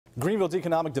Greenville's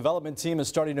economic development team is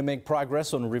starting to make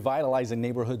progress on revitalizing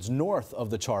neighborhoods north of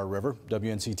the Char River.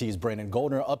 WNCT's Brandon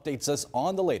Goldner updates us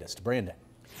on the latest. Brandon.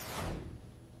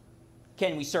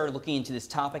 Ken, we started looking into this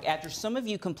topic after some of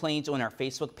you complained on our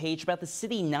Facebook page about the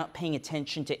city not paying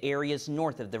attention to areas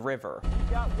north of the river.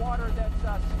 You've got water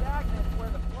that's stagnant where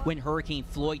the When Hurricane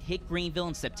Floyd hit Greenville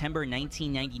in September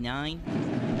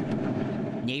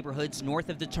 1999, neighborhoods north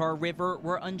of the Char River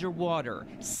were underwater.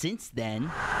 Since then,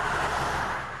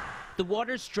 the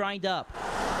water's dried up.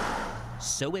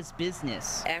 So has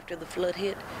business. After the flood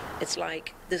hit, it's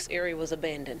like this area was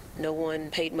abandoned. No one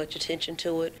paid much attention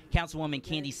to it. Councilwoman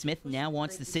Candy Smith now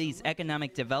wants the city's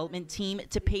economic development team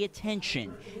to pay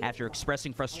attention after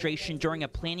expressing frustration during a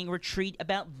planning retreat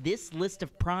about this list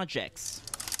of projects.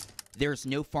 There's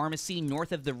no pharmacy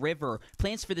north of the river.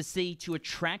 Plans for the city to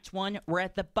attract one were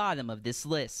at the bottom of this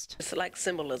list. It's like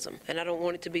symbolism, and I don't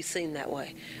want it to be seen that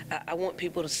way. I want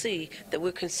people to see that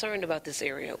we're concerned about this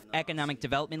area. Economic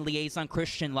Development Liaison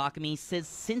Christian Lockamy says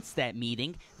since that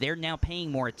meeting, they're now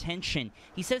paying more attention.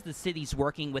 He says the city's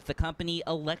working with the company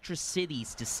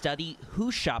Electricities to study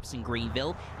who shops in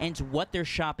Greenville and what their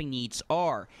shopping needs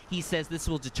are. He says this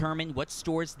will determine what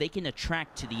stores they can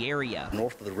attract to the area.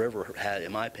 North of the river,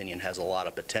 in my opinion, has a lot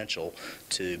of potential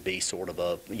to be sort of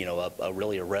a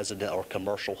really a resident or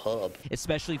commercial hub.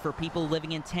 Especially for people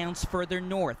living in towns further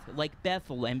north, like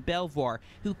Bethel and Belvoir,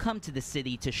 who come to the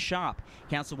city to shop.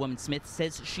 Councilwoman Smith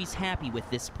says she's happy with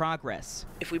this progress.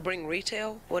 If we bring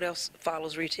retail, what else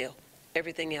follows retail?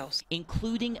 Everything else.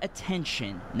 Including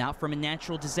attention, not from a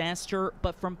natural disaster,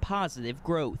 but from positive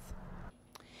growth.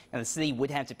 Now, the city would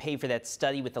have to pay for that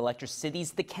study with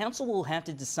Electricities. The council will have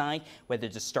to decide whether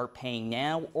to start paying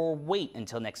now or wait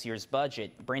until next year's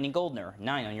budget. Brandon Goldner,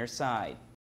 9 on your side.